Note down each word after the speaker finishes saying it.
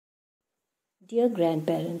Dear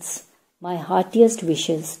grandparents, my heartiest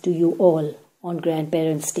wishes to you all on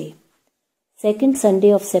Grandparents' Day. Second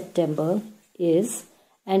Sunday of September is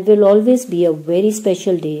and will always be a very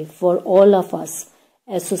special day for all of us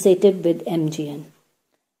associated with MGN.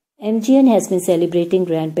 MGN has been celebrating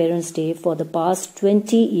Grandparents' Day for the past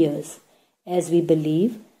 20 years as we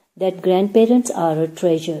believe that grandparents are a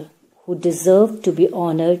treasure who deserve to be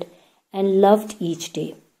honored and loved each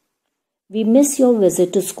day. We miss your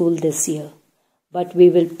visit to school this year, but we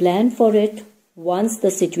will plan for it once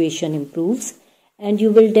the situation improves, and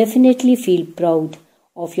you will definitely feel proud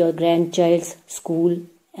of your grandchild's school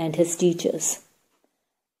and his teachers.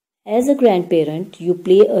 As a grandparent, you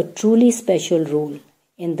play a truly special role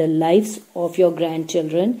in the lives of your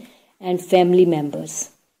grandchildren and family members.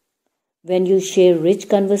 When you share rich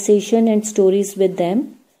conversation and stories with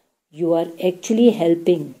them, you are actually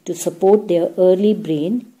helping to support their early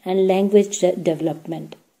brain and language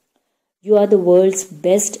development. You are the world's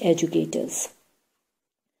best educators.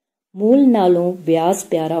 मूल नालों व्यास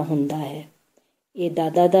प्यारा हुंदा है। ये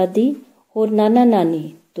दादा दादी और नाना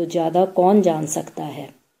नानी तो ज़्यादा कौन जान सकता है।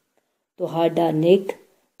 तुहाडा निक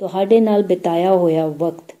तुहाडे नाल बिताया होया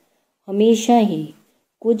वक्त हमेशा ही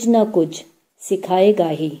कुछ ना कुछ सिखाएगा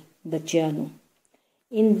ही बच्चियां नूं।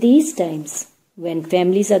 In these times when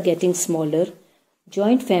families are getting smaller,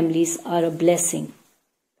 joint families are a blessing.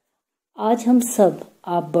 आज हम सब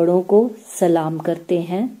आप बड़ों को सलाम करते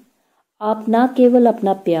हैं। आप ना केवल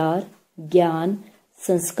अपना प्यार, ज्ञान,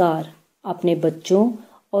 संस्कार अपने बच्चों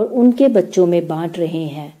और उनके बच्चों में बांट रहे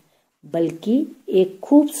हैं, बल्कि एक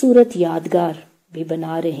खूबसूरत यादगार भी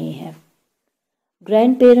बना रहे हैं।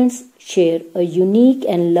 Grandparents share a unique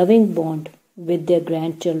and loving bond with their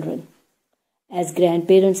grandchildren. As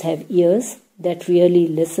grandparents have ears that really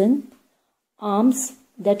listen, arms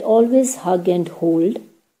that always hug and hold,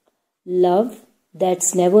 love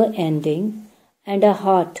that's never ending, and a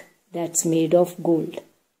heart that's made of gold.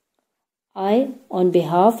 I, on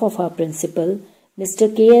behalf of our principal,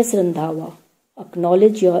 Mr. K.S. Randhawa,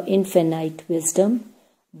 acknowledge your infinite wisdom,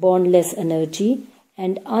 boundless energy,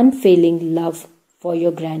 and unfailing love for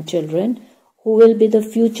your grandchildren, who will be the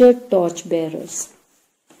future torchbearers.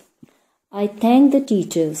 I thank the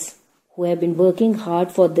teachers who have been working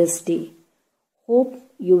hard for this day. Hope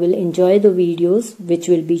you will enjoy the videos which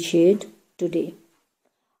will be shared today.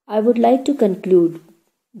 I would like to conclude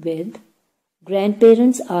with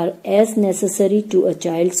grandparents are as necessary to a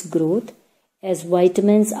child's growth as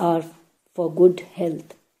vitamins are for good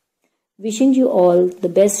health. Wishing you all the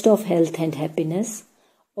best of health and happiness.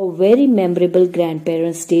 A very memorable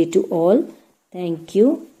Grandparents' Day to all. Thank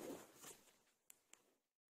you.